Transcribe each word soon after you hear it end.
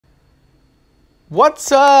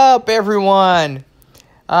What's up, everyone?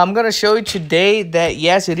 I'm gonna show you today that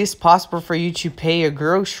yes, it is possible for you to pay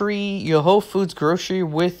your Whole Foods grocery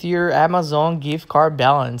with your Amazon gift card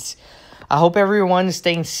balance. I hope everyone is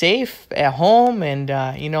staying safe at home and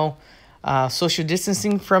social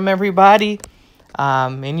distancing from everybody.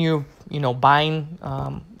 And buying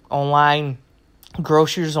online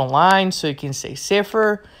groceries online so you can stay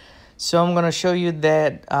safer. So I'm going to show you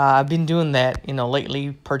that I've been doing that,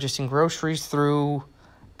 lately, purchasing groceries through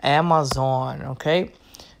Amazon, okay?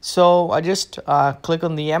 So I just click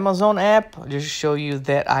on the Amazon app. I'll just show you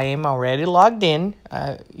that I am already logged in.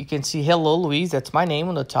 You can see Hello Louise, that's my name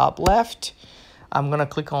on the top left. I'm going to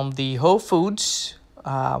click on the Whole Foods.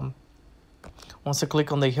 Once I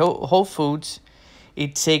click on the Whole Foods,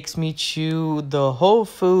 it takes me to the Whole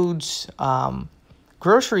Foods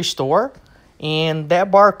grocery store. And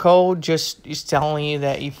that barcode just is telling you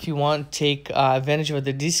that if you want to take advantage of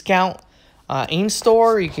the discount in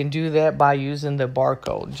store, you can do that by using the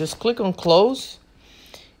barcode. Just click on close.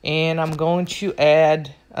 And I'm going to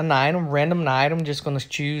add an item, random item. Just going to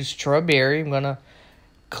choose strawberry. I'm going to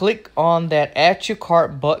click on that add to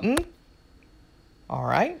cart button. All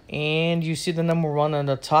right. And you see the number 1 on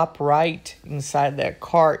the top right inside that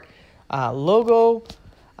cart logo.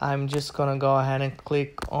 I'm just going to go ahead and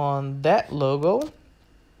click on that logo.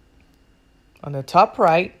 On the top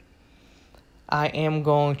right, I am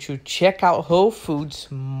going to check out Whole Foods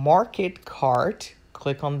Market Cart.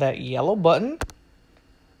 Click on that yellow button.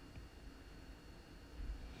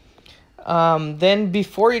 Then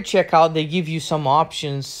before you check out, they give you some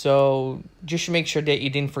options. So just make sure that you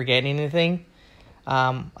didn't forget anything.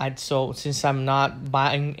 So since I'm not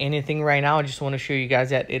buying anything right now, I just want to show you guys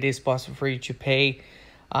that it is possible for you to pay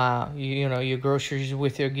your groceries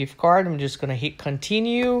with your gift card. I'm just gonna hit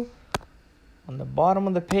continue on the bottom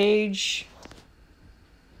of the page.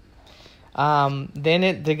 Then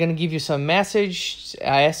they're gonna give you some message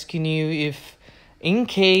asking you if in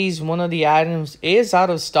case one of the items is out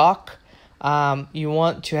of stock, you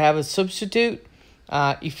want to have a substitute.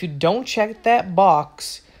 If you don't check that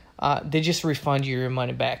box, they just refund you your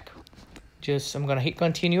money back. I'm gonna hit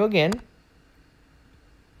continue again.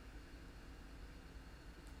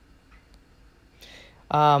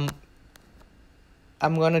 I'm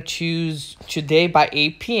going to choose today by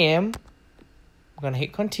 8 p.m. I'm going to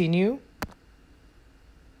hit continue.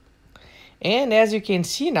 And as you can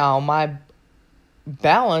see now, my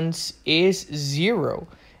balance is 0.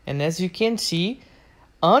 And as you can see,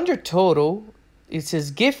 under total, it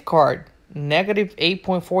says gift card, negative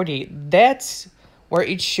 8.48. That's where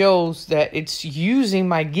it shows that it's using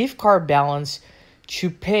my gift card balance to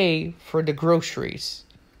pay for the groceries.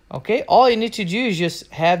 Okay, all you need to do is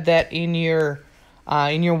just have that in your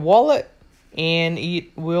wallet, and it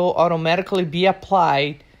will automatically be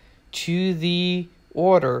applied to the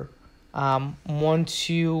order once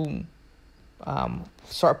you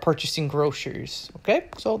start purchasing groceries. Okay,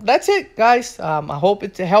 so that's it, guys. I hope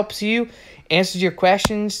it helps you, answers your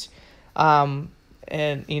questions, and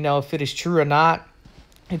if it is true or not,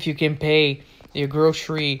 if you can pay your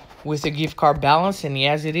grocery with a gift card balance. And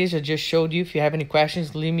as it is, I just showed you. If you have any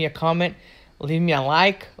questions, leave me a comment, leave me a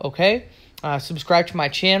like, okay? Subscribe to my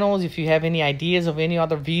channels. If you have any ideas of any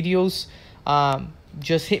other videos,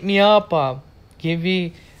 just hit me up.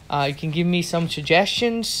 You can give me some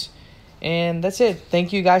suggestions, and that's it.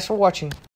 Thank you guys for watching.